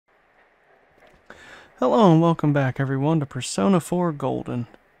Hello and welcome back everyone to Persona 4 Golden.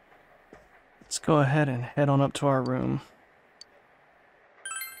 Let's go ahead and head on up to our room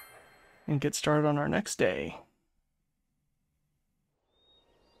and get started on our next day.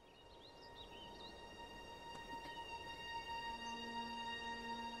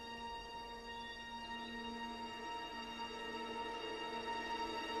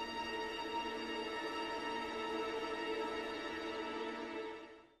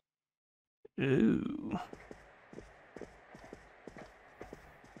 Ooh.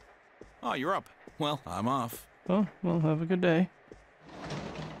 Oh, you're up. Well, I'm off. Oh, well, have a good day.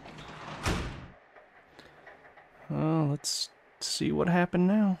 Let's see what happened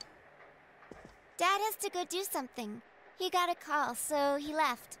now. Dad has to go do something. He got a call, so he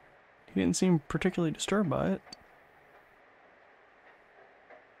left. He didn't seem particularly disturbed by it.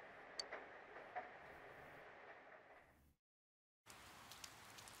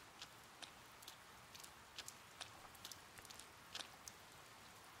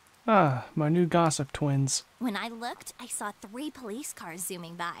 Ah, my new gossip twins. When I looked, I saw 3 police cars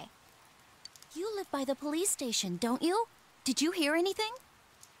zooming by. You live by the police station, don't you? Did you hear anything?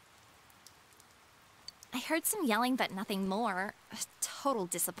 I heard some yelling, but nothing more. A total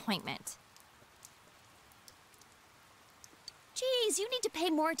disappointment. Geez, you need to pay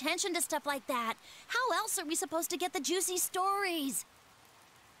more attention to stuff like that. How else are we supposed to get the juicy stories?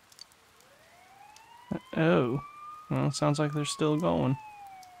 Oh. Well, sounds like they're still going.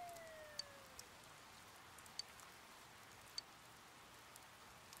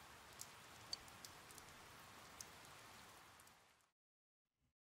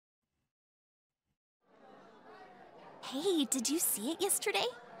 Hey, did you see it yesterday?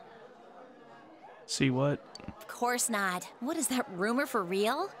 See what? Of course not. What is that rumor for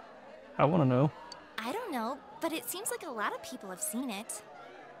real? I want to know. I don't know, but it seems like a lot of people have seen it.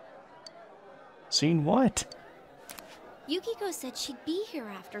 Seen what? Yukiko said she'd be here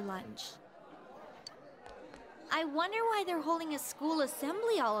after lunch. I wonder why they're holding a school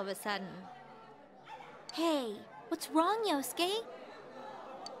assembly all of a sudden. Hey, what's wrong, Yosuke?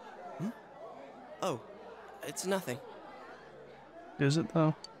 Oh, it's nothing. Is it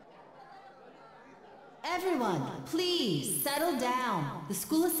though? Everyone, please settle down. The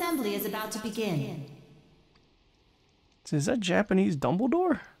school assembly is about to begin. Is that Japanese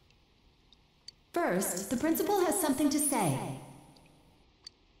Dumbledore? First, the principal has something to say.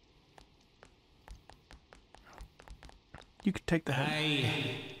 You could take the head.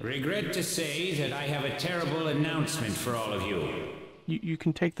 I regret to say that I have a terrible announcement for all of you. You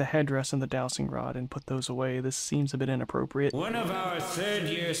can take the headdress and the dowsing rod and put those away. This seems a bit inappropriate. One of our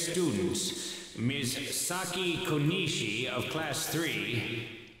third-year students, Ms. Saki Konishi of Class 3,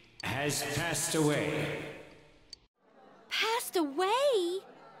 has passed away. Passed away?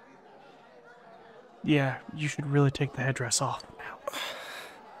 Yeah, you should really take the headdress off now.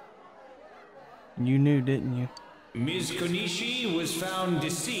 You knew, didn't you? Ms. Konishi was found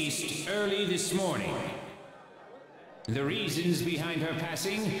deceased early this morning. The reasons behind her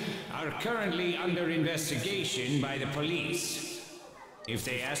passing are currently under investigation by the police. If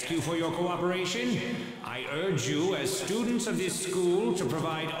they ask you for your cooperation, I urge you as students of this school to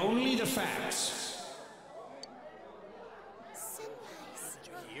provide only the facts. Senpai's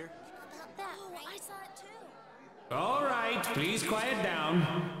Here? about that, right? I saw it too. All right, please quiet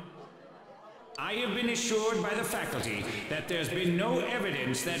down. I have been assured by the faculty that there's been no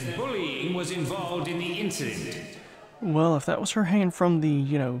evidence that bullying was involved in the incident. Well, if that was her hanging from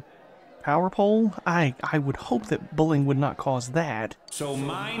the, power pole, I would hope that bullying would not cause that. So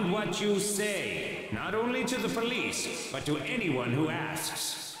mind what you say, not only to the police, but to anyone who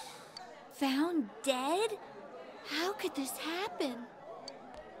asks. Found dead? How could this happen?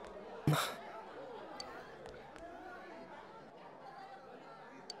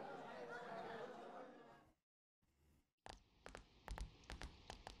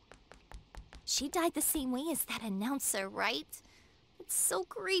 She died the same way as that announcer, right? It's so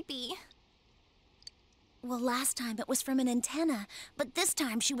creepy. Well, last time it was from an antenna, but this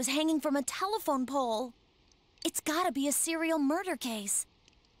time she was hanging from a telephone pole. It's gotta be a serial murder case.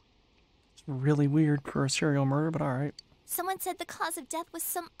 It's really weird for a serial murder, but alright. Someone said the cause of death was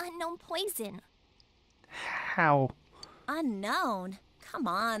some unknown poison. How? Unknown? Come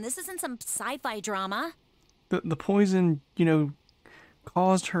on, this isn't some sci-fi drama. The poison,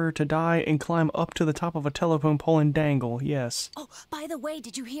 caused her to die and climb up to the top of a telephone pole and dangle, yes. Oh, by the way,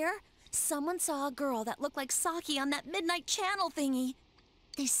 did you hear? Someone saw a girl that looked like Saki on that Midnight Channel thingy.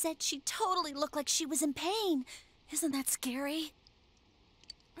 They said she totally looked like she was in pain. Isn't that scary?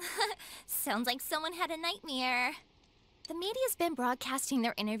 Sounds like someone had a nightmare. The media's been broadcasting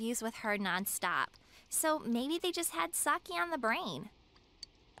their interviews with her nonstop. So maybe they just had sake on the brain.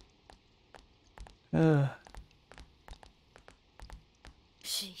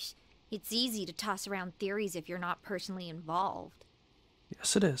 Sheesh. It's easy to toss around theories if you're not personally involved.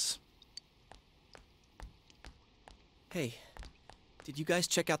 Yes, it is. Hey, did you guys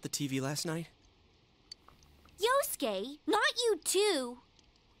check out the TV last night? Yosuke, not you too.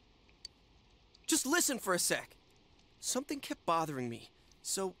 Just listen for a sec. Something kept bothering me,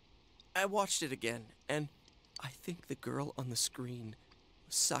 so I watched it again, and I think the girl on the screen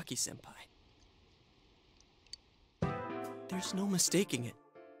was Saki-senpai. There's no mistaking it.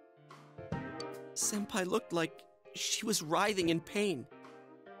 Senpai looked like she was writhing in pain.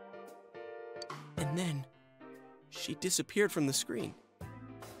 And then, she disappeared from the screen.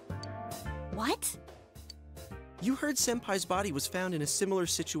 What? You heard Senpai's body was found in a similar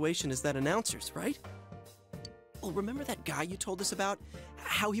situation as that announcer's, right? Well, remember that guy you told us about?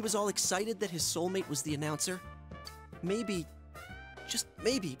 How he was all excited that his soulmate was the announcer? Maybe, just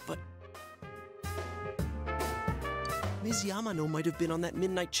maybe, but Ms. Yamano might have been on that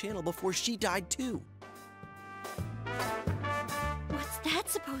midnight channel before she died too. What's that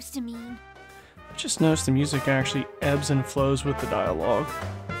supposed to mean? I just noticed the music actually ebbs and flows with the dialogue.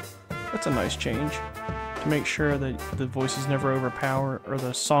 That's a nice change. To make sure that the voices never overpower, or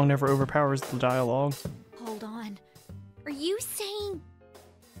the song never overpowers the dialogue. Hold on. Are you saying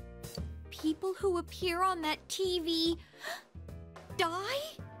people who appear on that TV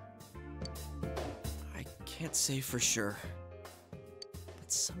die? I can't say for sure,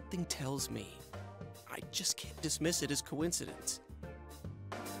 but something tells me I just can't dismiss it as coincidence.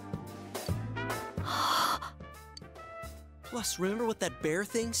 Plus, remember what that bear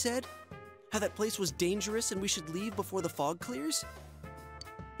thing said? How that place was dangerous and we should leave before the fog clears?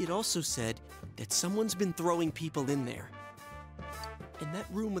 It also said that someone's been throwing people in there. And that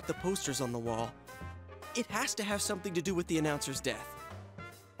room with the posters on the wall, it has to have something to do with the announcer's death.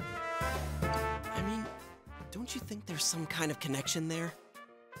 I mean, don't you think there's some kind of connection there?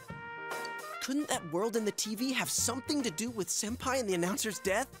 Couldn't that world in the TV have something to do with Senpai and the announcer's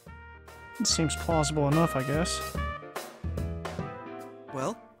death? It seems plausible enough, I guess.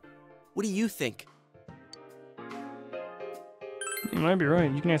 Well, what do you think? You might be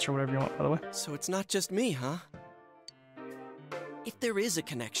right. You can answer whatever you want, by the way. So it's not just me, huh? If there is a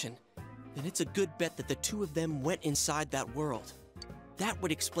connection, then it's a good bet that the two of them went inside that world. That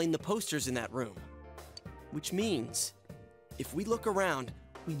would explain the posters in that room. Which means, if we look around,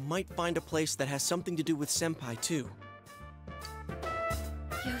 we might find a place that has something to do with Senpai, too.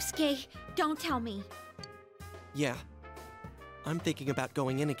 Yosuke, don't tell me. Yeah. I'm thinking about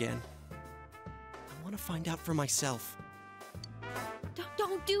going in again. I want to find out for myself.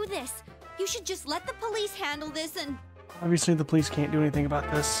 Don't do this. You should just let the police handle this and... Obviously, the police can't do anything about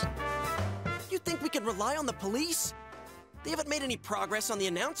this. You think we can rely on the police? They haven't made any progress on the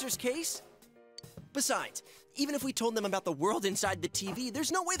announcer's case. Besides, even if we told them about the world inside the TV,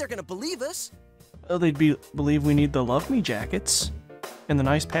 there's no way they're gonna believe us. Oh, they'd believe we need the Love Me jackets and the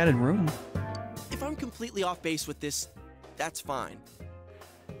nice padded room. If I'm completely off base with this, that's fine.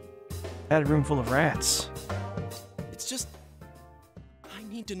 Padded room full of rats. It's just, I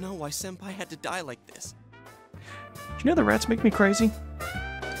need to know why Senpai had to die like this. Do you know the rats make me crazy?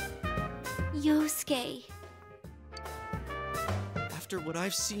 Yosuke. After what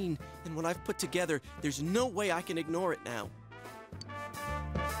I've seen and what I've put together, there's no way I can ignore it now.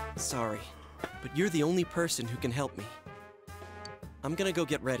 Sorry, but you're the only person who can help me. I'm gonna go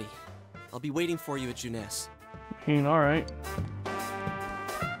get ready. I'll be waiting for you at Junes. Alright.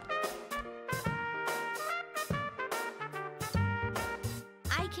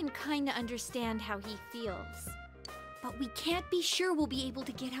 I can kinda understand how he feels. But we can't be sure we'll be able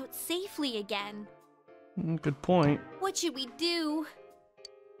to get out safely again. Good point. What should we do?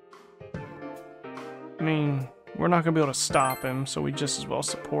 I mean, we're not gonna be able to stop him, so we just as well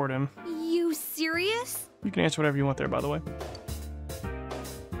support him. You serious? You can answer whatever you want there, by the way.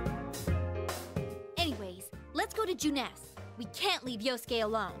 Anyways, let's go to Junes. We can't leave Yosuke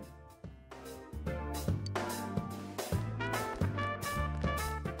alone.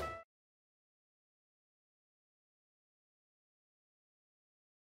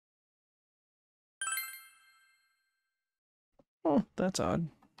 Oh, that's odd.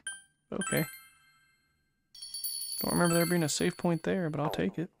 Okay. Don't remember there being a save point there, but I'll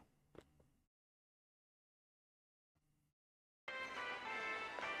take it.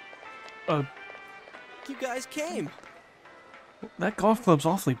 You guys came. That golf club's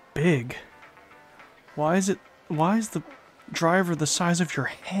awfully big. Why is the driver the size of your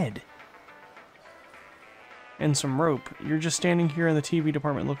head? And some rope. You're just standing here in the TV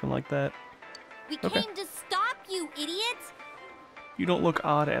department looking like that. We Okay. came to stop you, idiots! You don't look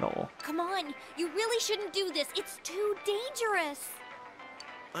odd at all. Come on, you really shouldn't do this. It's too dangerous.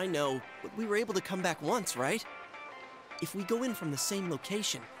 I know, but we were able to come back once, right? If we go in from the same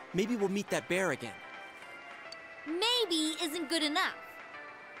location, maybe we'll meet that bear again. Maybe isn't good enough.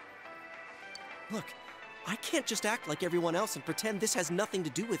 Look, I can't just act like everyone else and pretend this has nothing to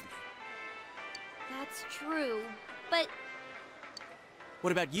do with me. That's true, but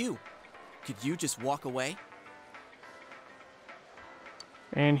What about you? Could you just walk away?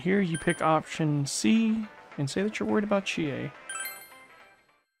 And here you pick option C and say that you're worried about Chie.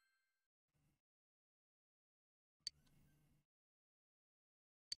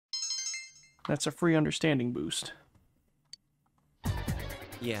 That's a free understanding boost.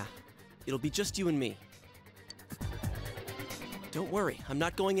 Yeah, it'll be just you and me. Don't worry, I'm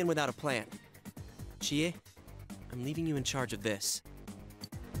not going in without a plan. Chie, I'm leaving you in charge of this.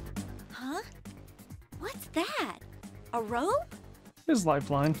 Huh? What's that? A rope? His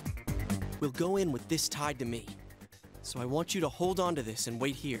lifeline. We'll go in with this tied to me. So I want you to hold on to this and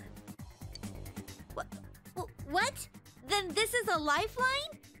wait here. what? Then this is a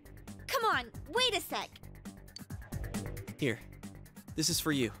lifeline? Come on, wait a sec. Here, this is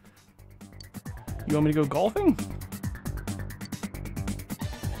for you. You want me to go golfing?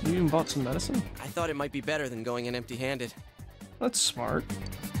 You even bought some medicine? I thought it might be better than going in empty-handed. That's smart.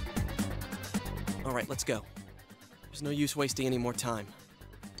 All right, let's go. There's no use wasting any more time.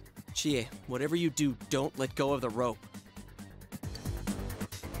 Chie, whatever you do, don't let go of the rope.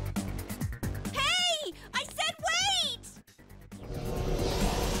 Hey! I said wait!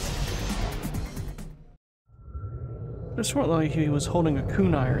 It sort of like he was holding a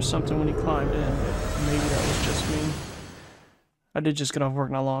kunai or something when he climbed in, but maybe that was just me. I did just get off work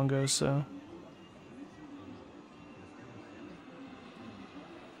not long ago, so...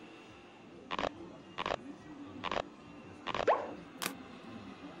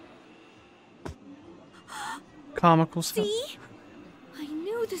 Comical See? I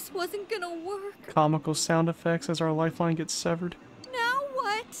knew this wasn't gonna work. comical sound effects as our lifeline gets severed. Now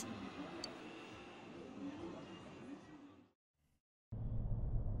what?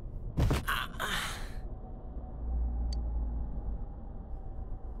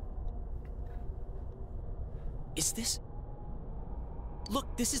 Is this...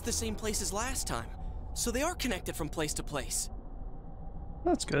 Look, this is the same place as last time. So they are connected from place to place.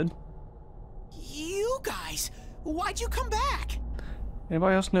 That's good. You guys, why'd you come back?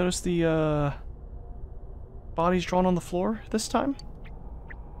 Anybody else notice the, bodies drawn on the floor this time?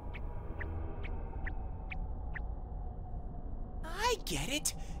 I get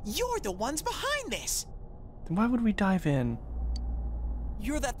it. You're the ones behind this. Then why would we dive in?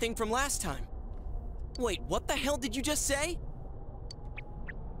 You're that thing from last time. Wait, what the hell did you just say?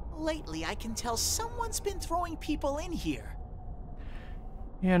 Lately, I can tell someone's been throwing people in here.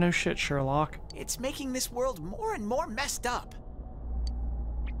 Yeah, no shit, Sherlock. It's making this world more and more messed up.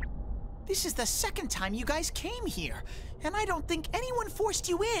 This is the second time you guys came here, and I don't think anyone forced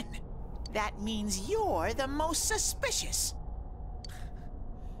you in. That means you're the most suspicious.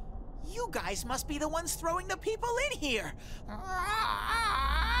 You guys must be the ones throwing the people in here.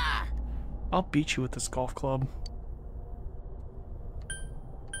 I'll beat you with this golf club.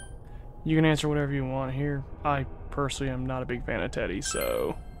 You can answer whatever you want here. I personally am not a big fan of Teddy,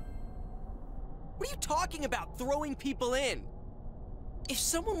 so... What are you talking about, throwing people in? If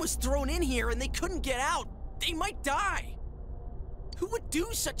someone was thrown in here and they couldn't get out, they might die. Who would do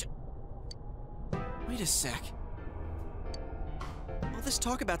such a... Wait a sec. All this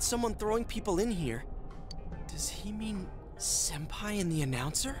talk about someone throwing people in here, does he mean Senpai and the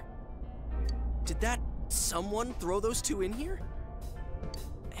announcer? Did that someone throw those two in here?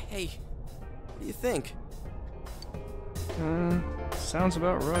 Hey, what do you think? Sounds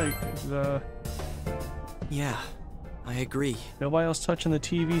about right. Yeah, I agree. Nobody else touching the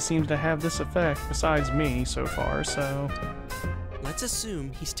TV seems to have this effect besides me so far, so... Let's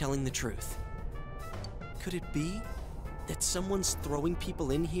assume he's telling the truth. Could it be that someone's throwing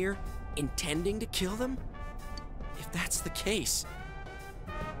people in here intending to kill them? If that's the case...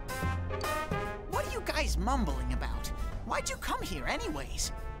 What are you guys mumbling about? Why'd you come here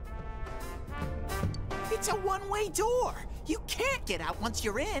anyways? It's a one-way door. You can't get out once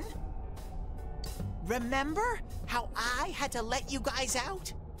you're in. Remember how I had to let you guys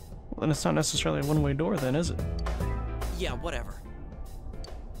out? Well, then it's not necessarily a one-way door then, is it? Yeah, whatever.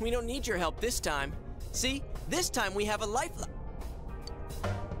 We don't need your help this time. See? This time we have a lifeline.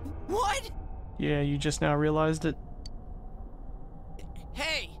 What? Yeah, you just now realized it.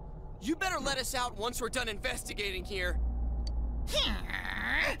 Hey! You better let us out once we're done investigating here.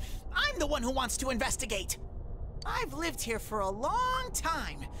 I'm the one who wants to investigate. I've lived here for a long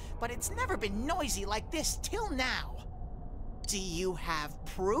time, but it's never been noisy like this till now. Do you have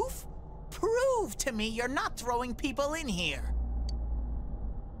proof? Prove to me you're not throwing people in here.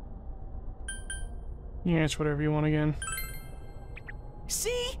 You can answer whatever you want again.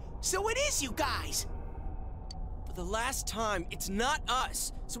 See? So it is you guys. For the last time, it's not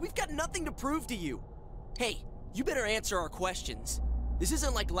us, so we've got nothing to prove to you. Hey, you better answer our questions. This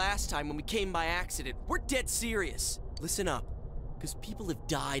isn't like last time when we came by accident. We're dead serious. Listen up, because people have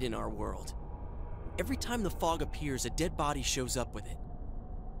died in our world. Every time the fog appears, a dead body shows up with it.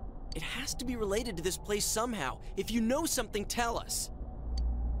 It has to be related to this place somehow. If you know something, tell us.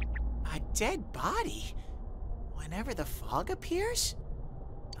 A dead body? Whenever the fog appears?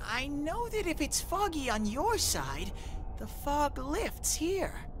 I know that if it's foggy on your side, the fog lifts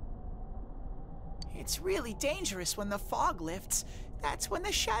here. It's really dangerous when the fog lifts. That's when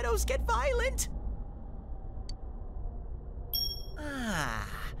the shadows get violent. Ah,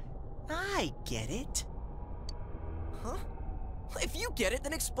 I get it. Huh? If you get it,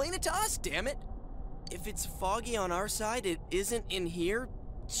 then explain it to us, damn it. If it's foggy on our side, it isn't in here,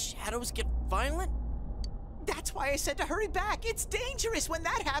 shadows get violent? That's why I said to hurry back. It's dangerous when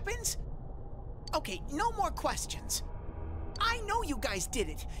that happens. Okay, no more questions. I know you guys did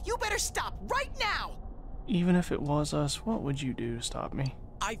it. You better stop right now. Even if it was us, what would you do to stop me?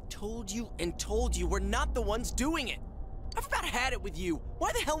 I've told you and told you we're not the ones doing it. I've about had it with you.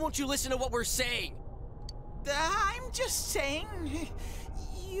 Why the hell won't you listen to what we're saying? I'm just saying,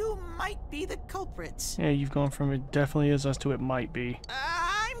 you might be the culprits. Yeah, you've gone from it definitely is us to it might be.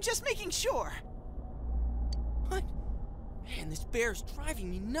 I'm just making sure. What? Man, this bear's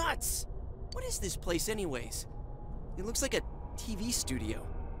driving me nuts. What is this place anyways? It looks like a TV studio.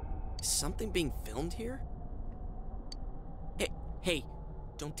 Is something being filmed here? Hey,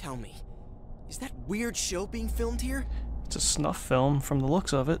 don't tell me. Is that weird show being filmed here? It's a snuff film from the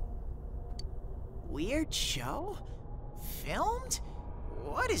looks of it. Weird show? Filmed?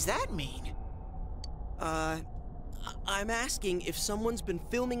 What does that mean? I'm asking if someone's been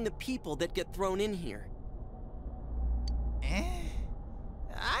filming the people that get thrown in here.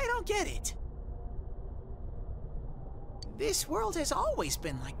 I don't get it. This world has always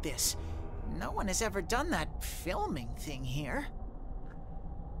been like this. No one has ever done that filming thing here.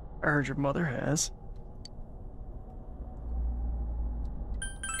 I heard your mother has.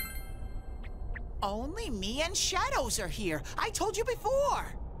 Only me and Shadows are here. I told you before.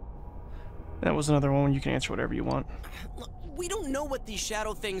 That was another one you can answer whatever you want. Look, we don't know what these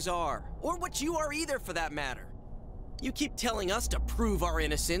shadow things are, or what you are either for that matter. You keep telling us to prove our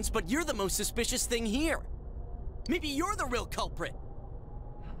innocence, but you're the most suspicious thing here. Maybe you're the real culprit.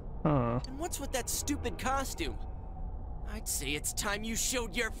 Huh. And what's with that stupid costume? I'd say it's time you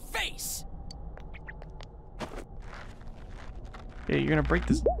showed your face. Yeah, you're gonna break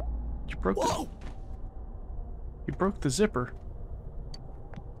this. You broke Whoa! You broke the zipper.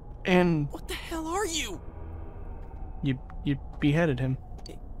 And What the hell are you? you beheaded him.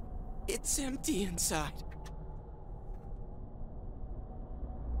 It's empty inside.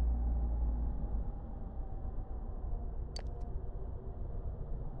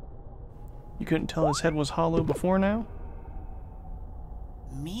 You couldn't tell his head was hollow before now?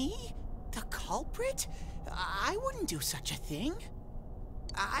 Me? The culprit? I wouldn't do such a thing.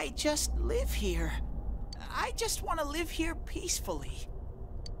 I just live here. I just want to live here peacefully.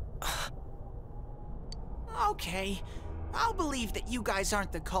 Okay, I'll believe that you guys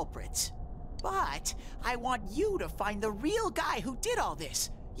aren't the culprits. But I want you to find the real guy who did all this.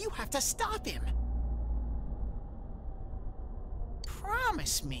 You have to stop him.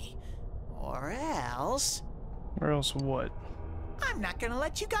 Promise me. Or else... Or else what? I'm not gonna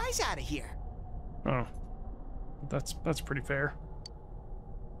let you guys out of here. Oh. That's pretty fair.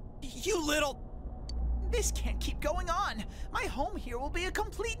 You little... This can't keep going on. My home here will be a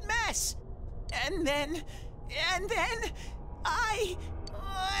complete mess. And then... I...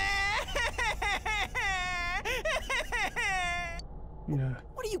 Yeah.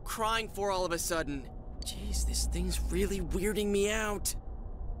 What are you crying for all of a sudden? Jeez, this thing's really weirding me out.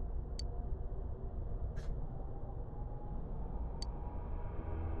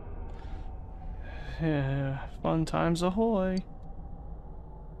 Yeah, fun times ahoy.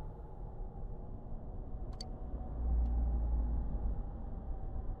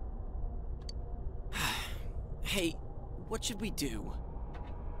 Hey, what should we do?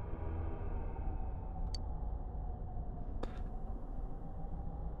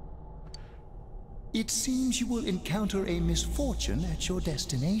 It seems you will encounter a misfortune at your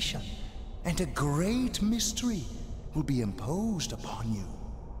destination, and a great mystery will be imposed upon you.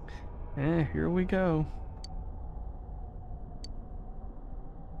 Here we go.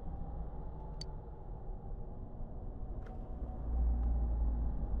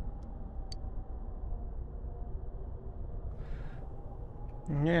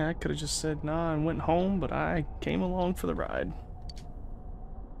 Yeah, I could have just said nah and went home, but I came along for the ride.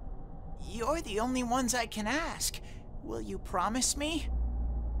 You're the only ones I can ask. Will you promise me?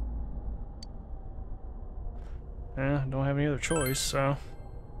 I don't have any other choice, so...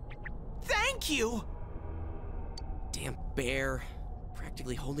 Thank you! Damn bear.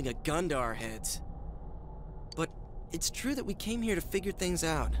 Practically holding a gun to our heads. But it's true that we came here to figure things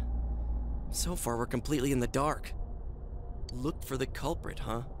out. So far, we're completely in the dark. Look for the culprit,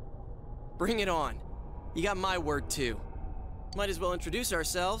 huh? Bring it on. You got my word, too. Might as well introduce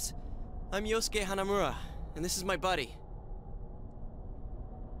ourselves. I'm Yosuke Hanamura, and this is my buddy.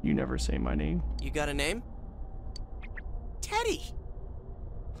 You never say my name. You got a name? Teddy!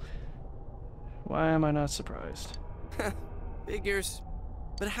 Why am I not surprised? Figures.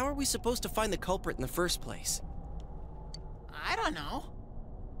 But how are we supposed to find the culprit in the first place? I don't know.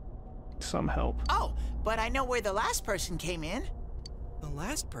 Some help. Oh, but I know where the last person came in. The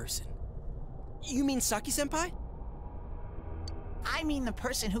last person? You mean Saki-senpai? I mean the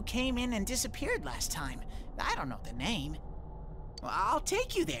person who came in and disappeared last time. I don't know the name. Well, I'll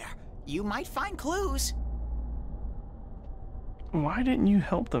take you there. You might find clues. Why didn't you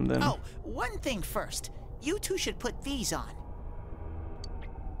help them then? Oh, one thing first. You two should put these on.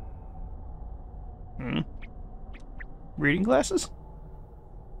 Reading glasses?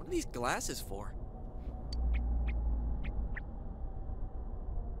 What are these glasses for?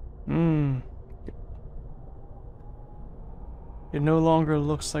 It no longer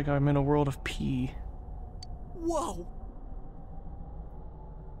looks like I'm in a world of pee. Whoa!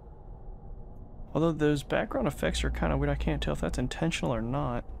 Although those background effects are kind of weird, I can't tell if that's intentional or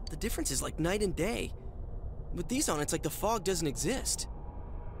not. The difference is like night and day. With these on, it's like the fog doesn't exist.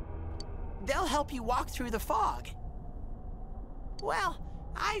 They'll help you walk through the fog. Well,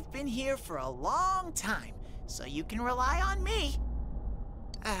 I've been here for a long time, so you can rely on me.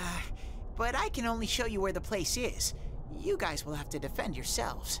 But I can only show you where the place is. You guys will have to defend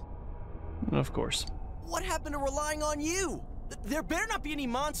yourselves. Of course. What happened to relying on you? There better not be any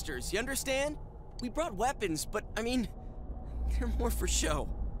monsters, you understand? We brought weapons, but, I mean, they're more for show.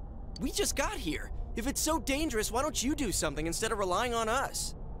 We just got here. If it's so dangerous, why don't you do something instead of relying on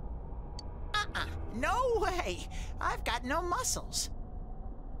us? No way! I've got no muscles.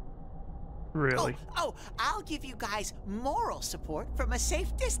 Really? Oh, I'll give you guys moral support from a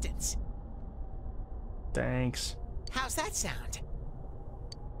safe distance. Thanks. How's that sound?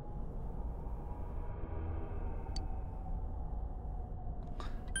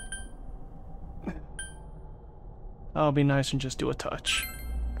 I'll be nice and just do a touch.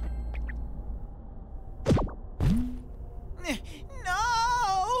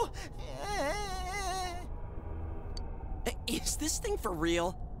 No! Is this thing for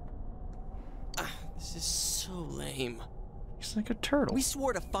real? This is so lame. He's like a turtle. We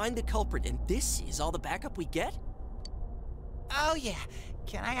swore to find the culprit, and this is all the backup we get? Oh yeah,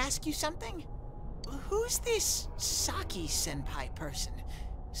 can I ask you something? Who's this Saki-senpai person?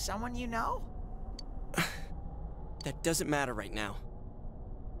 Someone you know? That doesn't matter right now.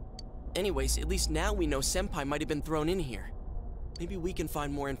 Anyways, at least now we know Senpai might have been thrown in here. Maybe we can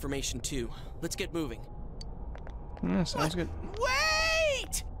find more information too. Let's get moving. Yeah, sounds good.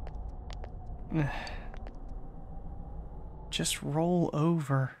 Wait! Just roll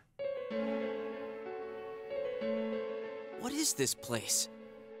over. What is this place?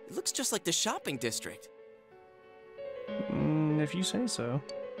 It looks just like the shopping district. If you say so.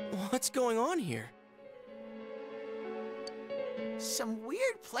 What's going on here? Some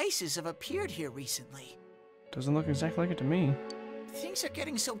weird places have appeared here recently. Doesn't look exactly like it to me. Things are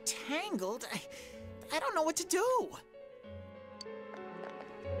getting so tangled, I don't know what to do.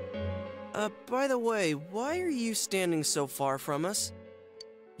 By the way, why are you standing so far from us?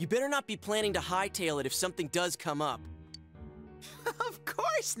 You better not be planning to hightail it if something does come up. Of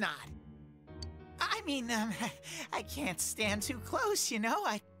course not. I mean, I can't stand too close, you know?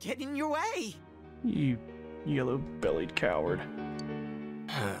 I get in your way. You yellow-bellied coward.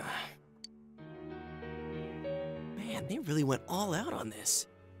 Man, they really went all out on this.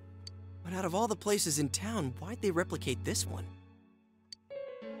 But out of all the places in town, why'd they replicate this one?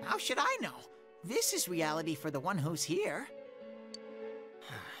 How should I know? This is reality for the one who's here.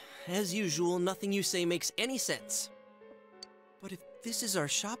 As usual, nothing you say makes any sense. But if this is our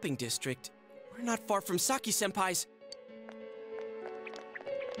shopping district, we're not far from Saki-senpai's.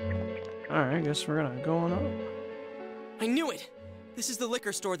 Alright, I guess we're gonna go on up. I knew it! This is the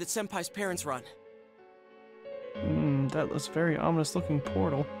liquor store that Senpai's parents run. That was a very ominous looking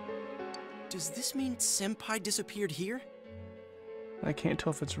portal. Does this mean Senpai disappeared here? I can't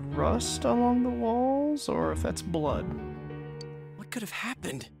tell if it's rust along the walls or if that's blood. What could have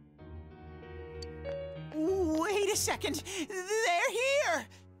happened? Wait a second! They're here!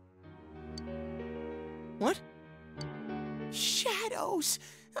 What? Shadows!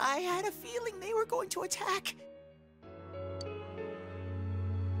 I had a feeling they were going to attack.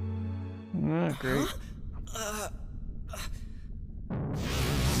 Great.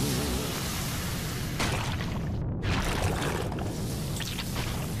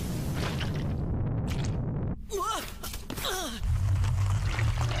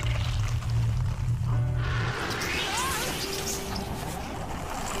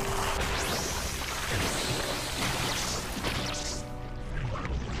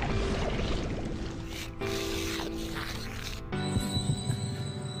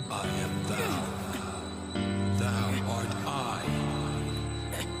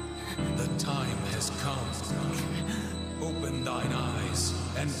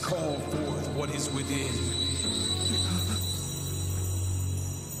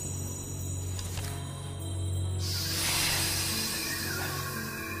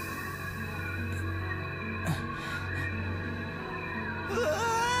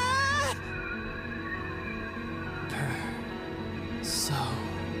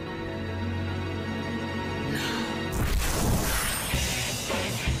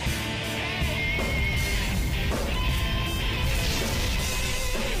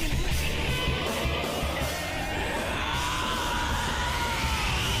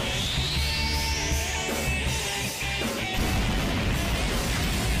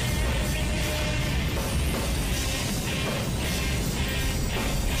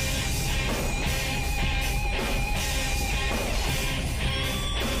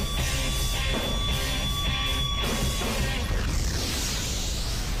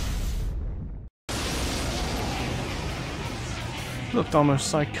 Looked almost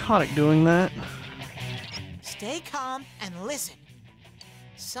psychotic doing that. Stay calm and listen.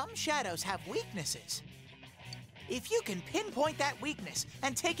 Some shadows have weaknesses. If you can pinpoint that weakness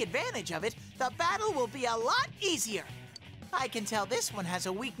and take advantage of it, the battle will be a lot easier. I can tell this one has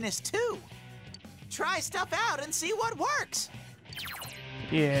a weakness too. Try stuff out and see what works.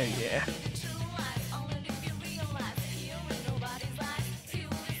 Yeah.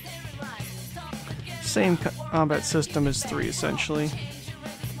 Same combat system as 3, essentially.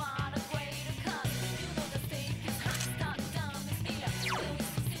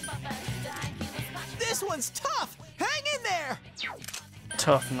 This one's tough! Hang in there!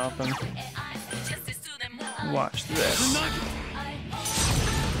 Tough nothing. Watch this.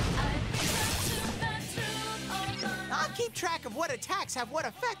 I'll keep track of what attacks have what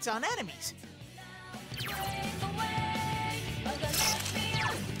effects on enemies.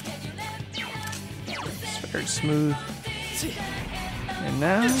 It's very smooth. And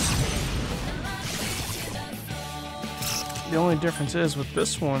now, the only difference is with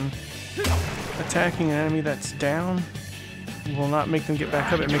this one, attacking an enemy that's down will not make them get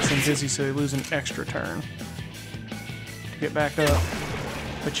back up. It makes them dizzy, so they lose an extra turn to get back up.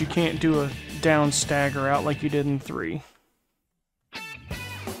 But you can't do a down stagger out like you did in 3.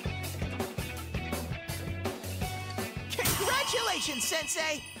 Congratulations,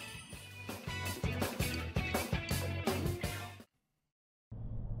 Sensei!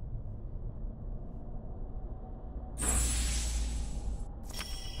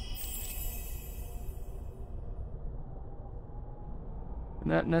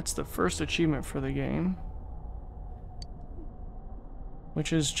 And that's the first achievement for the game,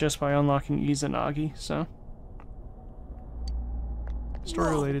 which is just by unlocking Izanagi, so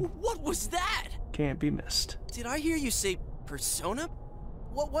story related. What was that? Can't be missed. Did I hear you say persona?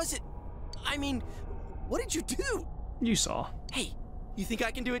 What was it? I mean, what did you do? You saw. Hey, you think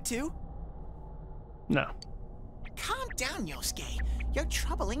I can do it too? No. Calm down, Yosuke. You're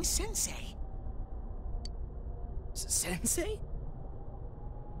troubling Sensei. Sensei?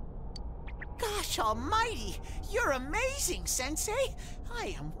 Gosh almighty! You're amazing, Sensei!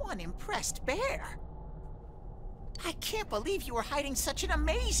 I am one impressed bear. I can't believe you were hiding such an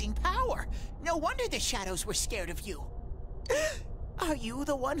amazing power. No wonder the shadows were scared of you. Are you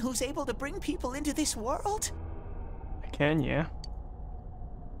the one who's able to bring people into this world? I can, yeah.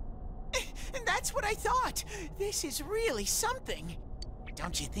 That's what I thought. This is really something.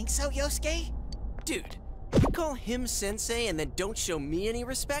 Don't you think so, Yosuke? Dude, you call him Sensei and then don't show me any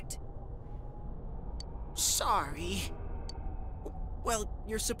respect? Sorry. Well,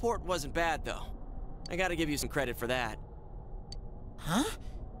 your support wasn't bad, though. I gotta give you some credit for that. Huh?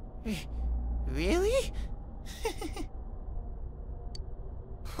 Really?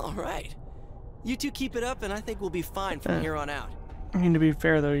 All right. You two keep it up, and I think we'll be fine from here on out. I mean, to be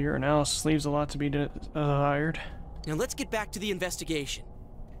fair, though, your analysis leaves a lot to be desired. Now let's get back to the investigation.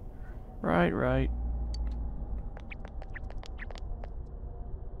 Right. Man,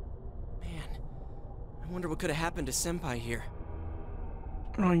 I wonder what could have happened to Senpai here.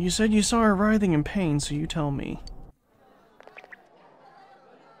 Oh, you said you saw her writhing in pain, so you tell me.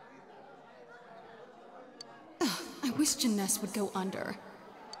 I wish Jeunesse would go under.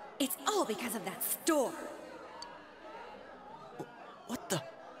 It's all because of that store. What the?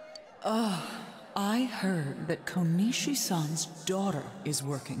 I heard that Konishi-san's daughter is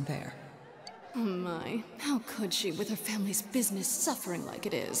working there. Oh my, how could she with her family's business suffering like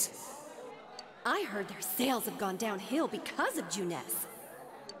it is? I heard their sales have gone downhill because of Jeunesse.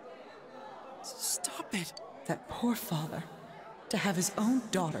 Stop it. That poor father. To have his own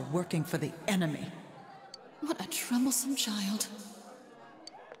daughter working for the enemy. What a troublesome child.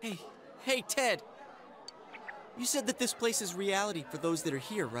 Hey, Ted. You said that this place is reality for those that are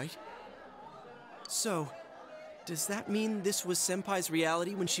here, right? So, does that mean this was Senpai's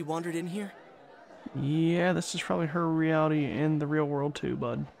reality when she wandered in here? Yeah, this is probably her reality in the real world too,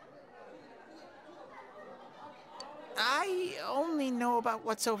 bud. I only know about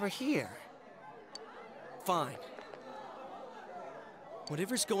what's over here. Fine.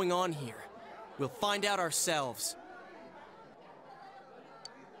 Whatever's going on here, we'll find out ourselves.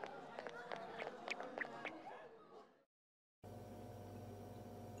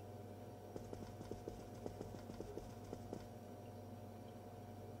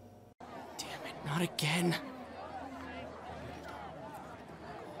 Damn it, not again.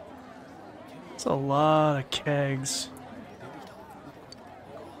 It's a lot of kegs.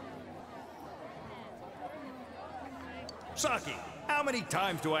 Saki, how many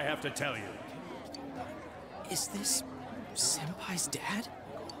times do I have to tell you? Is this Senpai's dad?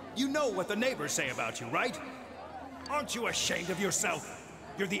 You know what the neighbors say about you, right? Aren't you ashamed of yourself?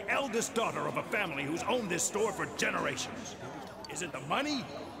 You're the eldest daughter of a family who's owned this store for generations. Is it the money?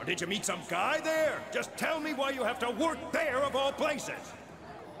 Or did you meet some guy there? Just tell me why you have to work there of all places.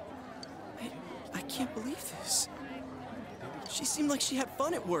 I can't believe this. She seemed like she had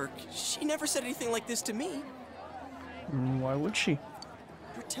fun at work. She never said anything like this to me. Why would she?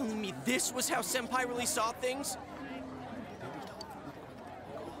 You're telling me this was how Senpai really saw things?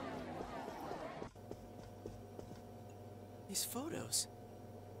 These photos.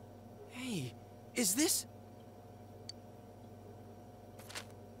 Hey, is this...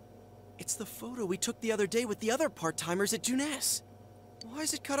 It's the photo we took the other day with the other part-timers at Jeunesse. Why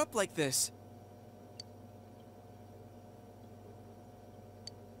is it cut up like this?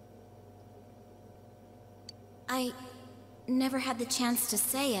 I never had the chance to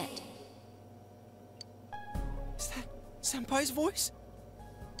say it. Is that Senpai's voice?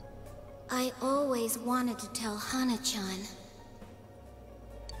 I always wanted to tell Hana-chan.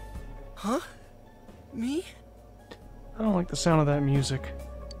 Huh? Me? I don't like the sound of that music.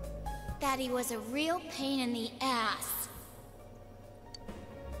 That he was a real pain in the ass.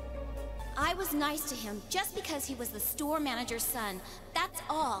 I was nice to him just because he was the store manager's son. That's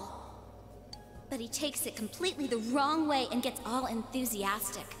all. But he takes it completely the wrong way and gets all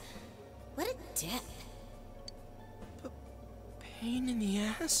enthusiastic. What a dip. Pain in the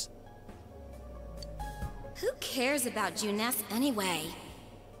ass? Who cares about Jeunesse anyway?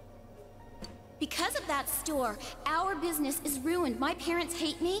 Because of that store, our business is ruined. My parents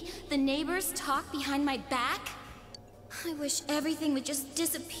hate me. The neighbors talk behind my back. I wish everything would just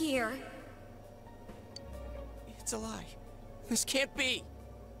disappear. It's a lie. This can't be.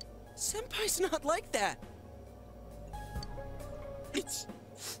 Senpai's not like that. It's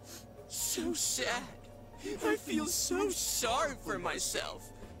so sad. I feel so sorry for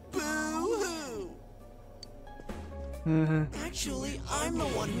myself. Boo-hoo! Actually, I'm the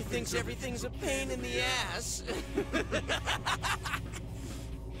one who thinks everything's a pain in the ass.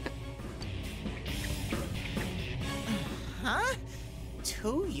 Huh?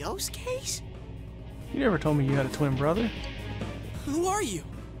 Two Yosuke's? You never told me you had a twin brother. Who are you?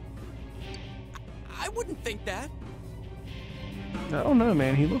 I wouldn't think that. I don't know,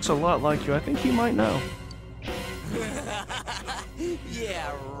 man. He looks a lot like you. I think you might know.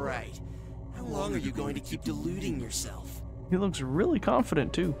 Yeah, right. How long are you going to keep deluding yourself? He looks really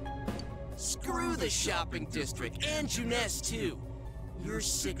confident, too. Screw the shopping district, and Jeunesse, too. You're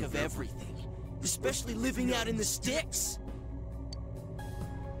sick of everything, especially living out in the sticks.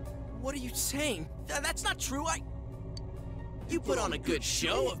 What are you saying? That's not true, You put on a good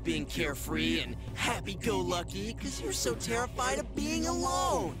show of being carefree and happy-go-lucky because you're so terrified of being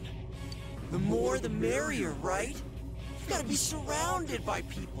alone. The more the merrier, right? You've got to be surrounded by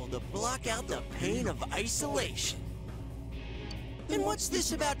people to block out the pain of isolation. And what's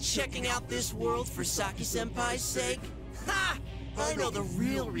this about checking out this world for Saki-senpai's sake? Ha! I know the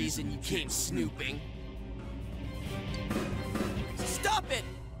real reason you came snooping. Stop it!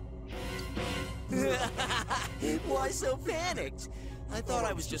 Why so panicked? I thought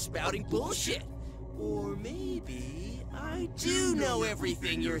I was just spouting bullshit. Or maybe I do know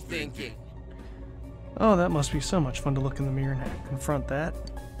everything you're thinking. Oh, that must be so much fun to look in the mirror and confront that.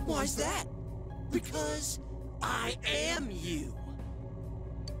 Why's that? Because I am you.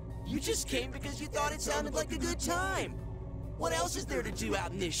 You just came because you thought it sounded like a good time. What else is there to do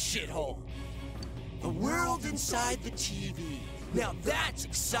out in this shithole? The world inside the TV. Now that's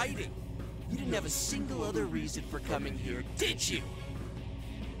exciting. You didn't have a single other reason for coming here, did you?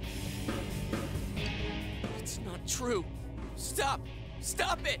 It's not true. Stop!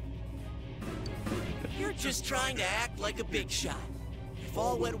 Stop it! You're just trying to act like a big shot. If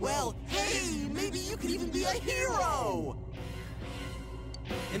all went well, hey, maybe you could even be a hero!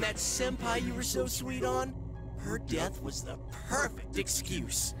 And that senpai you were so sweet on? Her death was the perfect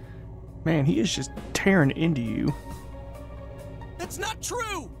excuse. Man, he is just tearing into you. That's not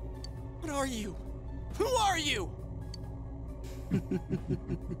true! What are you? Who are you?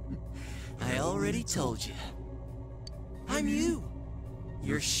 I already told you. I'm you.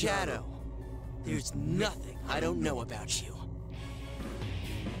 Your shadow. There's nothing I don't know about you.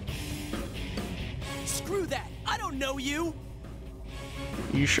 Screw that! I don't know you!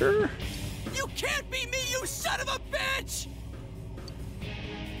 You sure? You can't be me, you son of a bitch!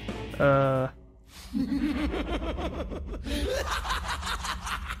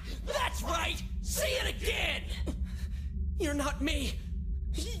 That's right! Say it again! You're not me!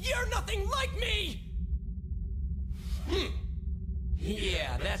 You're nothing like me!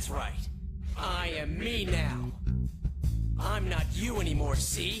 Yeah, that's right. I am me now. I'm not you anymore,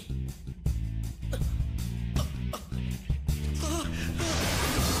 see?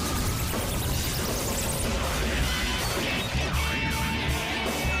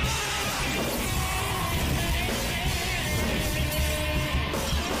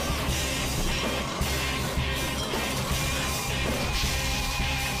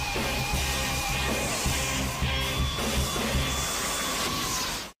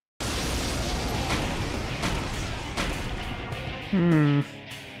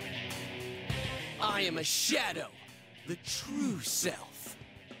 I am a shadow, the true self.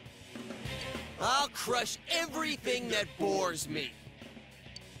 I'll crush everything that bores me.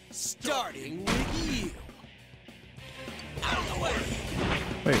 Starting with you. Out of the way!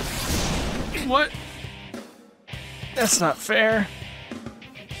 Wait. What? That's not fair.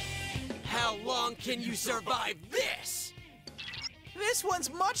 How long can you survive this? This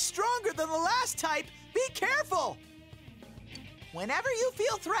one's much stronger than the last type. Be careful! Whenever you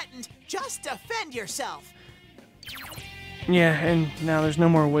feel threatened, just defend yourself. Yeah, and now there's no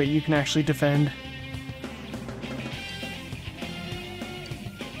more way you can actually defend.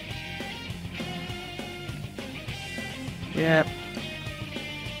 Yep.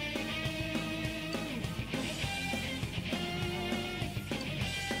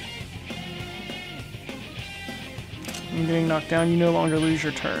 When getting knocked down, you no longer lose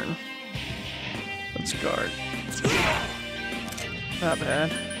your turn. Let's guard. Not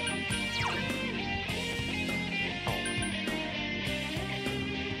bad.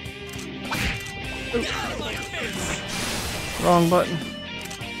 Ooh. Wrong button.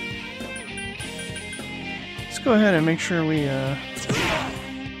 Let's go ahead and make sure we, Yep.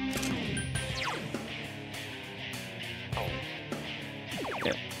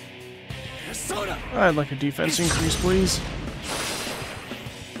 I'd like a defense increase, please.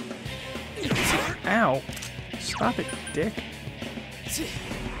 Ow. Stop it, dick.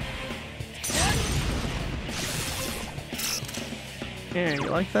 Yeah, you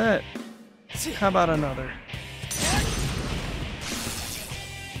like that? How about another?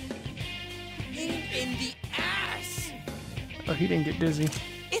 In the ass! Oh, he didn't get dizzy.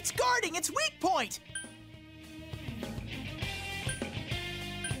 It's guarding its weak point!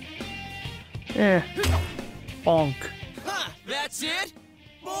 Yeah. Bonk. Huh, that's it?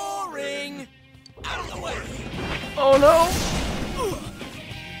 Boring! Out of the way! Oh no!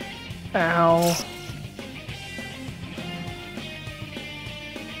 Ow.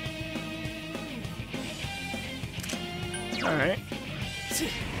 Alright.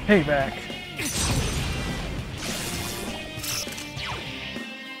 Payback.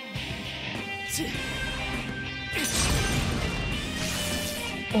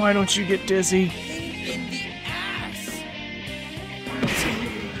 Why don't you get dizzy? In the ass!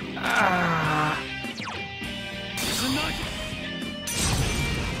 Ah.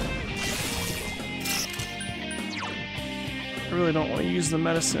 I really don't want to use the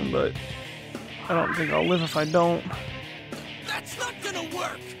medicine, but I don't think I'll live if I don't. That's not gonna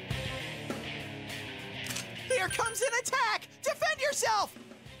work! Here comes an attack! Defend yourself!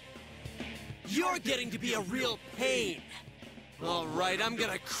 You're getting to be a real pain. All right, I'm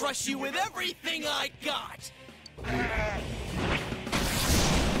gonna crush you with everything I got.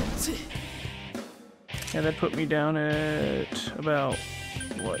 Yeah, that put me down at about,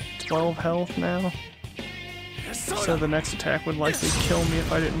 what, 12 health now? So the next attack would likely kill me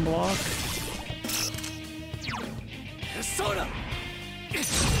if I didn't block. Soda!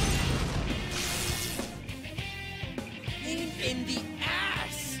 In the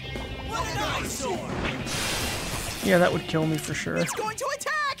ass! What an eyesore! Yeah, that would kill me for sure. It's going to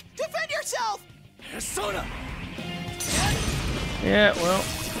attack! Defend yourself! Soda! Yeah, well.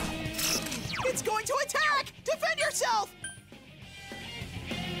 It's going to attack! Defend yourself!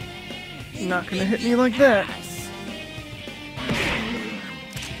 Not gonna hit me like that.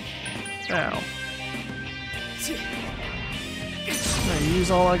 Ow. I'm gonna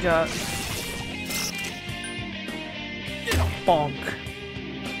use all I got. Bonk.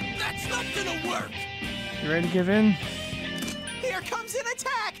 That's not gonna work! You ready to give in? Here comes an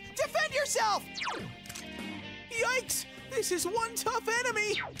attack! Defend yourself! Yikes! This is one tough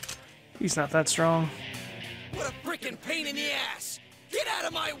enemy! He's not that strong. What a frickin' pain in the ass! Get out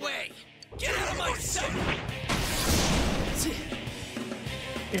of my way! Get out of my sight!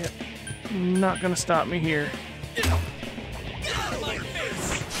 Yeah. Not gonna stop me here. Get out of my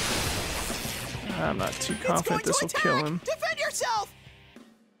face! I'm not too confident this will kill him. Defend yourself!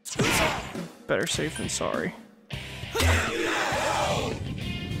 Better safe than sorry.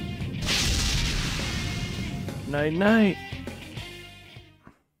 Night night.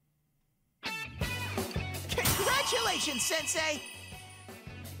 Congratulations, Sensei!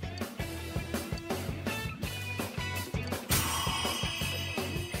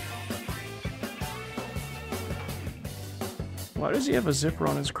 Why does he have a zipper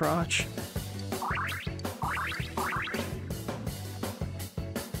on his crotch?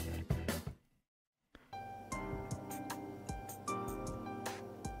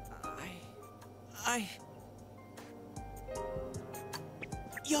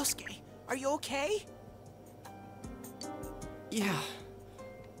 Yosuke, are you okay? Yeah.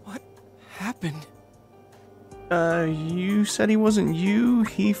 What happened? You said he wasn't you.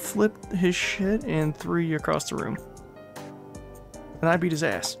 He flipped his shit and threw you across the room. And I beat his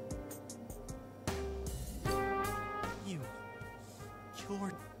ass.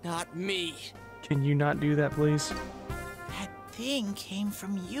 You're not me. Can you not do that, please? That thing came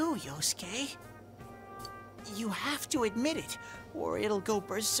from you, Yosuke. You have to admit it, or it'll go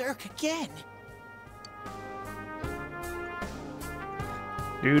berserk again.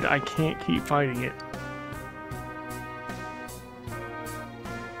 Dude, I can't keep fighting it.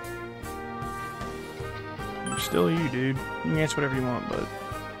 I'm still you, dude. You can answer whatever you want, but...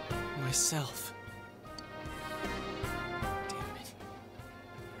 Myself. Damn it.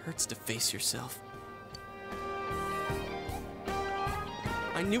 Hurts to face yourself.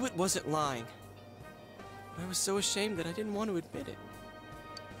 I knew it wasn't lying. I was so ashamed that I didn't want to admit it.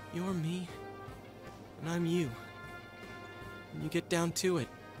 You're me, and I'm you. When you get down to it,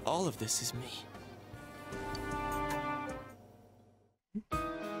 all of this is me.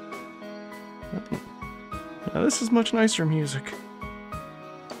 Now this is much nicer music.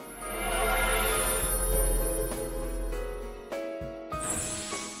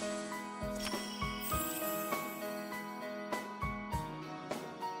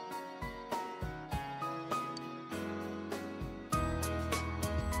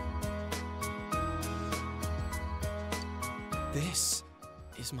 This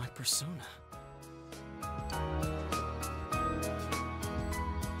is my persona.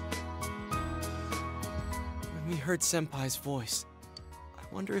 When we heard Senpai's voice, I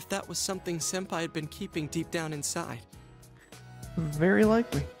wonder if that was something Senpai had been keeping deep down inside. Very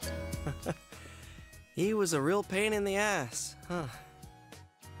likely. He was a real pain in the ass, huh?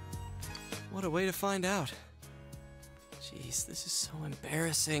 What a way to find out. Jeez, this is so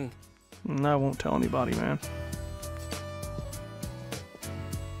embarrassing. I won't tell anybody, man.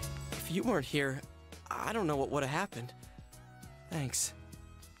 If you weren't here, I don't know what would have happened. Thanks.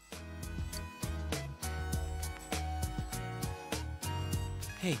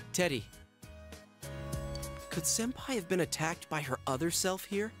 Hey, Teddy. Could Senpai have been attacked by her other self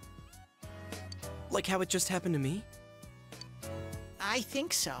here? Like how it just happened to me? I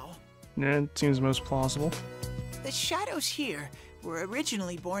think so. Yeah, it seems most plausible. The shadows here were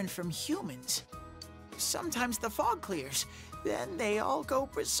originally born from humans. Sometimes the fog clears, then they all go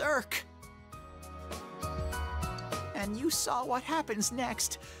berserk. And you saw what happens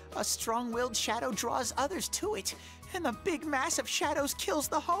next. A strong-willed shadow draws others to it, and the big mass of shadows kills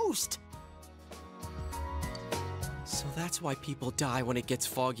the host. So that's why people die when it gets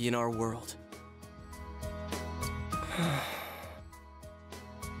foggy in our world.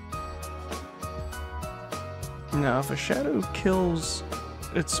 Now, if a shadow kills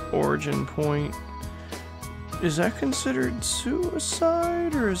its origin point, is that considered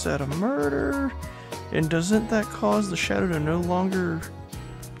suicide, or is that a murder? And doesn't that cause the shadow to no longer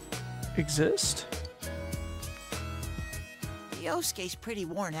exist? Yosuke's pretty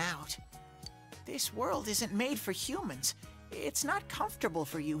worn out. This world isn't made for humans. It's not comfortable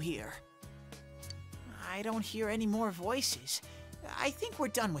for you here. I don't hear any more voices. I think we're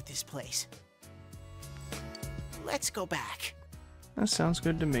done with this place. Let's go back. That sounds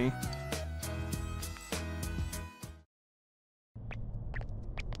good to me.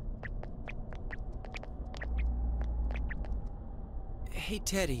 Hey,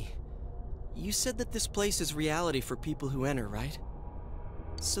 Teddy. You said that this place is reality for people who enter, right?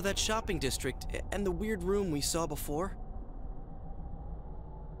 So that shopping district and the weird room we saw before?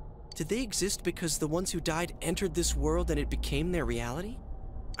 Did they exist because the ones who died entered this world and it became their reality?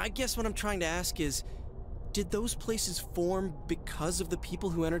 I guess what I'm trying to ask is, did those places form because of the people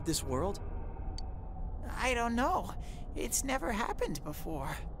who entered this world? I don't know. It's never happened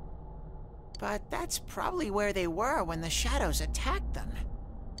before. But that's probably where they were when the shadows attacked them.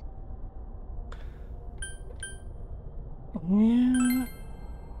 Yeah.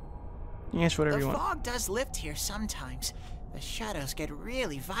 Yes, whatever you want. The fog does lift here sometimes. The shadows get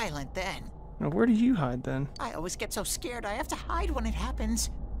really violent then. Now, where do you hide then? I always get so scared I have to hide when it happens.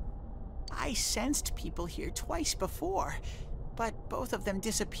 I sensed people here twice before, but both of them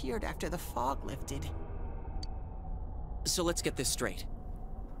disappeared after the fog lifted. So let's get this straight.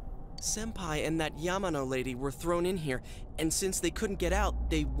 Senpai and that Yamano lady were thrown in here, and since they couldn't get out,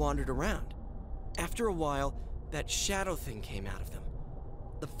 they wandered around. After a while, that shadow thing came out of them.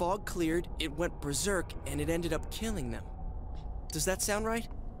 The fog cleared, it went berserk, and it ended up killing them. Does that sound right?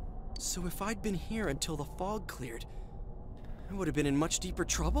 So if I'd been here until the fog cleared, I would have been in much deeper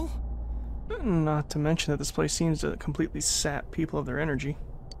trouble? Not to mention that this place seems to completely sap people of their energy.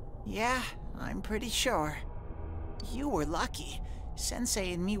 Yeah, I'm pretty sure. You were lucky.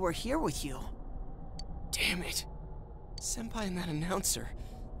 Sensei and me were here with you. Damn it. Senpai and that announcer,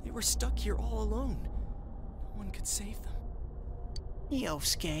 they were stuck here all alone. No one could save them.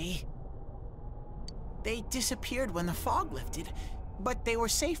 Yosuke. They disappeared when the fog lifted, but they were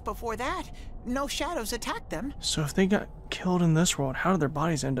safe before that. No shadows attacked them. So if they got killed in this world, how did their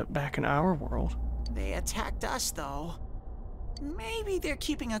bodies end up back in our world? They attacked us, though. Maybe they're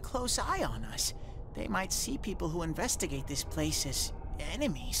keeping a close eye on us. They might see people who investigate this place as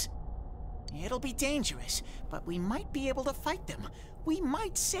enemies. It'll be dangerous, but we might be able to fight them. We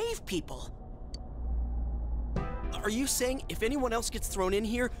might save people. Are you saying if anyone else gets thrown in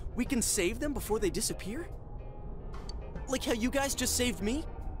here, we can save them before they disappear? Like how you guys just saved me?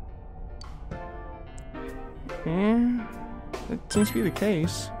 Yeah, that seems to be the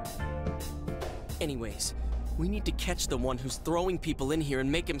case. Anyways, we need to catch the one who's throwing people in here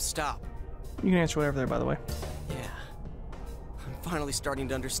and make him stop. You can answer whatever there, by the way. Yeah. I'm finally starting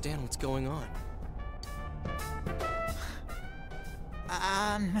to understand what's going on.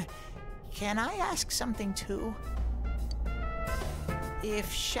 Can I ask something too?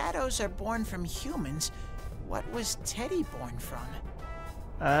 If shadows are born from humans, what was Teddy born from?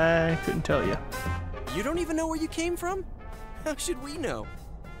 I couldn't tell you. You don't even know where you came from? How should we know?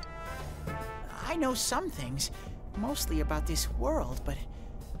 I know some things, mostly about this world, but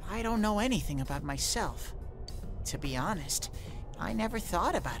I don't know anything about myself. To be honest, I never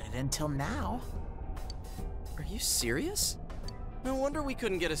thought about it until now. Are you serious? No wonder we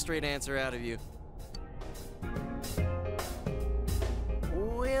couldn't get a straight answer out of you.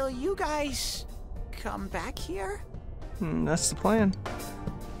 Will you guys come back here? That's the plan.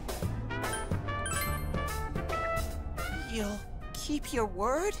 You'll keep your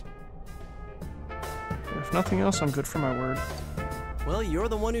word? If nothing else, I'm good for my word. Well, you're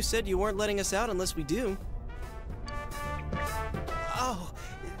the one who said you weren't letting us out unless we do. Oh,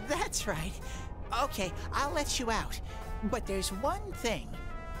 that's right. Okay, I'll let you out. But there's one thing.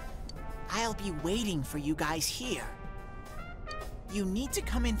 I'll be waiting for you guys here. You need to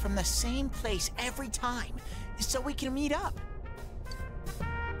come in from the same place every time, so we can meet up.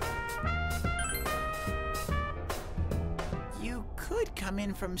 You could come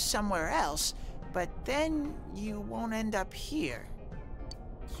in from somewhere else, but then you won't end up here.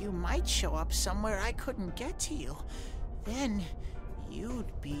 You might show up somewhere I couldn't get to you. Then you'd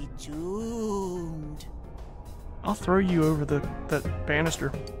be doomed. I'll throw you over that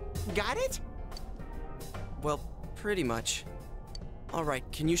banister. Got it? Well, pretty much. All right,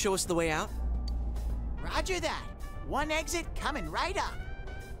 can you show us the way out? Roger that. One exit coming right up.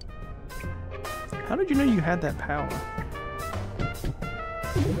 How did you know you had that power?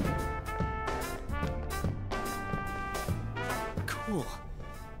 Cool.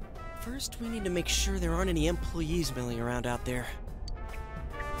 First, we need to make sure there aren't any employees milling around out there.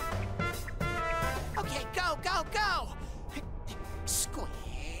 Okay, go, go, go!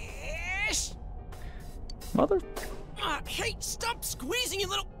 Squish! Mother... Hey, stop squeezing, you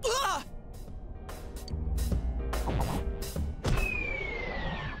little...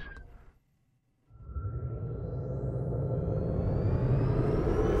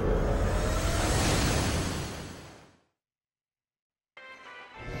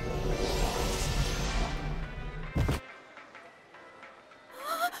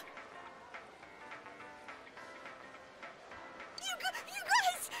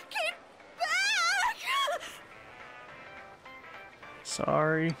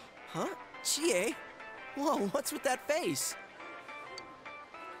 Sorry. Huh? Chie? Whoa, what's with that face?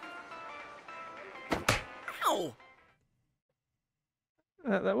 Ow!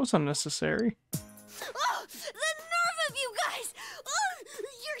 That was unnecessary. Oh, the nerve of you guys! Oh,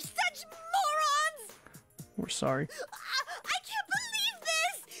 you're such morons! We're sorry. I can't believe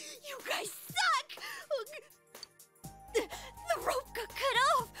this! You guys suck! The rope got cut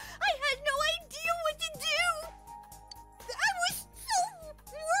off! I had no idea what to do! I was so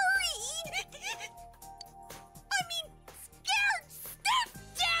worried! I mean, scared stiff,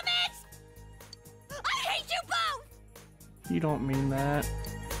 damn it! I hate you both! You don't mean that.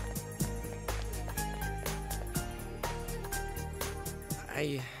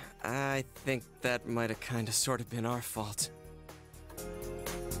 I think that might have kind of sort of been our fault.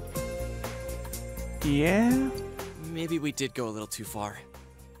 Yeah? Maybe we did go a little too far.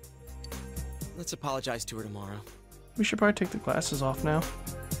 Let's apologize to her tomorrow. We should probably take the glasses off now.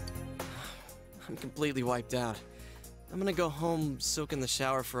 I'm completely wiped out. I'm gonna go home, soak in the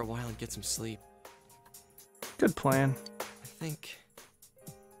shower for a while, and get some sleep. Good plan. I think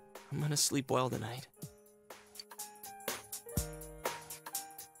I'm gonna sleep well tonight.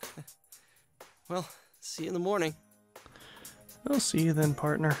 Well, see you in the morning. I'll see you then,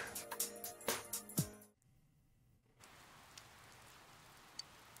 partner.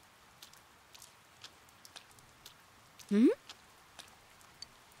 Hmm?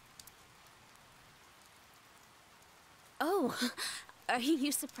 Oh, are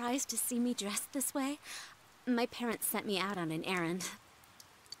you surprised to see me dressed this way? My parents sent me out on an errand.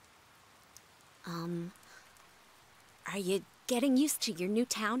 Are you getting used to your new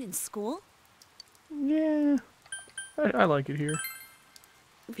town and school? Yeah, I like it here.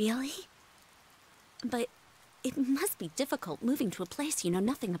 Really? But it must be difficult moving to a place you know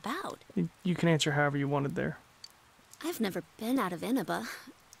nothing about. You can answer however you wanted there. I've never been out of Inaba,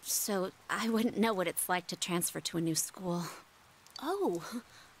 so I wouldn't know what it's like to transfer to a new school. Oh,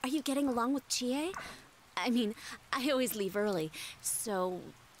 are you getting along with Chie? I mean, I always leave early, so,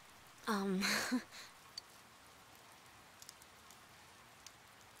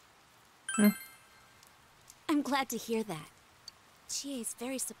 Yeah. I'm glad to hear that. Chie's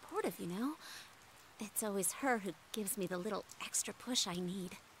very supportive, you know? It's always her who gives me the little extra push I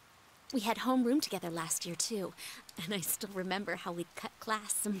need. We had homeroom together last year, too, and I still remember how we'd cut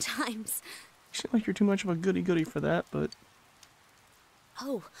class sometimes. You seem like you're too much of a goody-goody for that, but...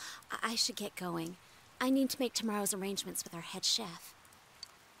 Oh, I should get going. I need to make tomorrow's arrangements with our head chef.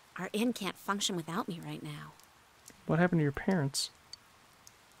 Our inn can't function without me right now. What happened to your parents?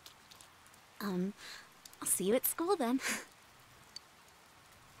 I'll see you at school then.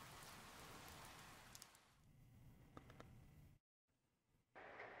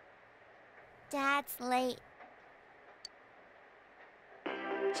 Dad's late.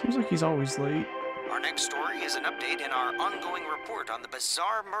 Seems like he's always late. Our next story is an update in our ongoing report on the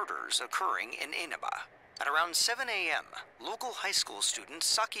bizarre murders occurring in Inaba. At around 7 a.m., local high school student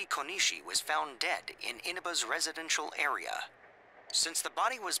Saki Konishi was found dead in Inaba's residential area. Since the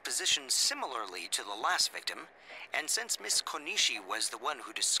body was positioned similarly to the last victim, and since Miss Konishi was the one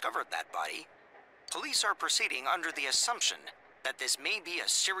who discovered that body, police are proceeding under the assumption that this may be a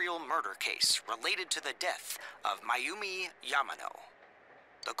serial murder case related to the death of Mayumi Yamano.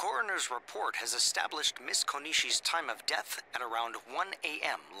 The coroner's report has established Miss Konishi's time of death at around 1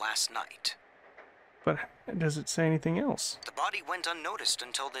 a.m. last night. But does it say anything else? The body went unnoticed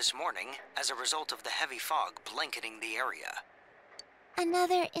until this morning as a result of the heavy fog blanketing the area.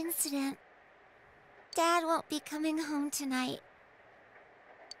 Another incident. Dad won't be coming home tonight.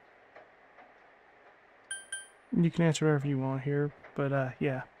 You can answer whatever you want here, but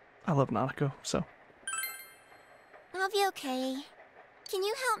yeah, I love Nanako, so. I'll be okay. Can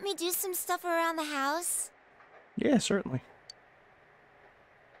you help me do some stuff around the house? Yeah, certainly.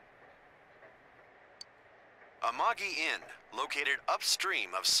 Amagi Inn, located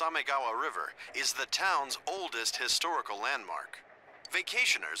upstream of Samegawa River, is the town's oldest historical landmark.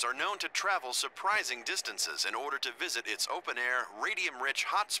 Vacationers are known to travel surprising distances in order to visit its open-air, radium-rich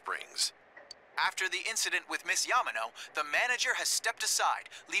hot springs. After the incident with Miss Yamano, the manager has stepped aside,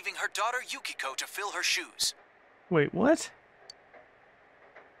 leaving her daughter Yukiko to fill her shoes. Wait, what?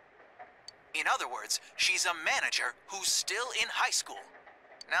 In other words, she's a manager who's still in high school.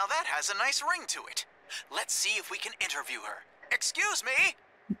 Now that has a nice ring to it. Let's see if we can interview her. Excuse me?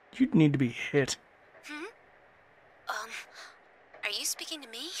 You'd need to be hit. Are you speaking to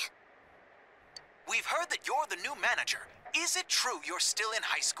me? We've heard that you're the new manager. Is it true you're still in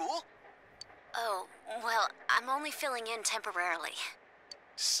high school? Oh, well, I'm only filling in temporarily.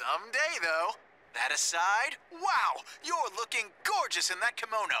 Someday, though. That aside, wow, you're looking gorgeous in that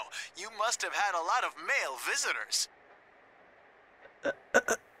kimono. You must have had a lot of male visitors.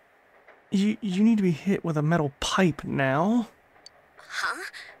 You need to be hit with a metal pipe now. Huh?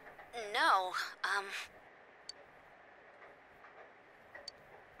 No,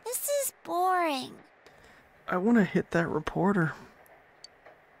 This is boring. I want to hit that reporter.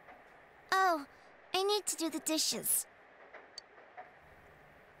 Oh, I need to do the dishes.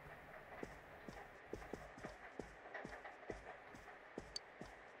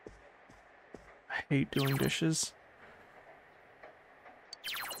 I hate doing dishes.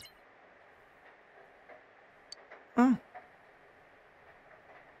 Oh.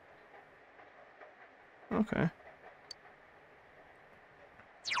 Okay.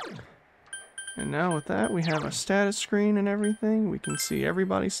 And now with that, we have a status screen and everything. We can see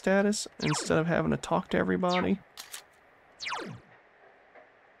everybody's status instead of having to talk to everybody.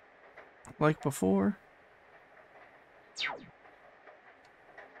 Like before.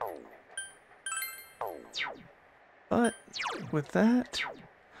 But with that,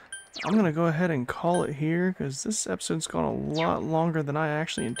 I'm going to go ahead and call it here because this episode's gone a lot longer than I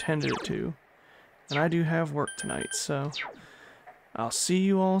actually intended it to. And I do have work tonight, so I'll see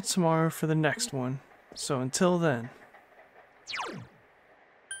you all tomorrow for the next one. So until then.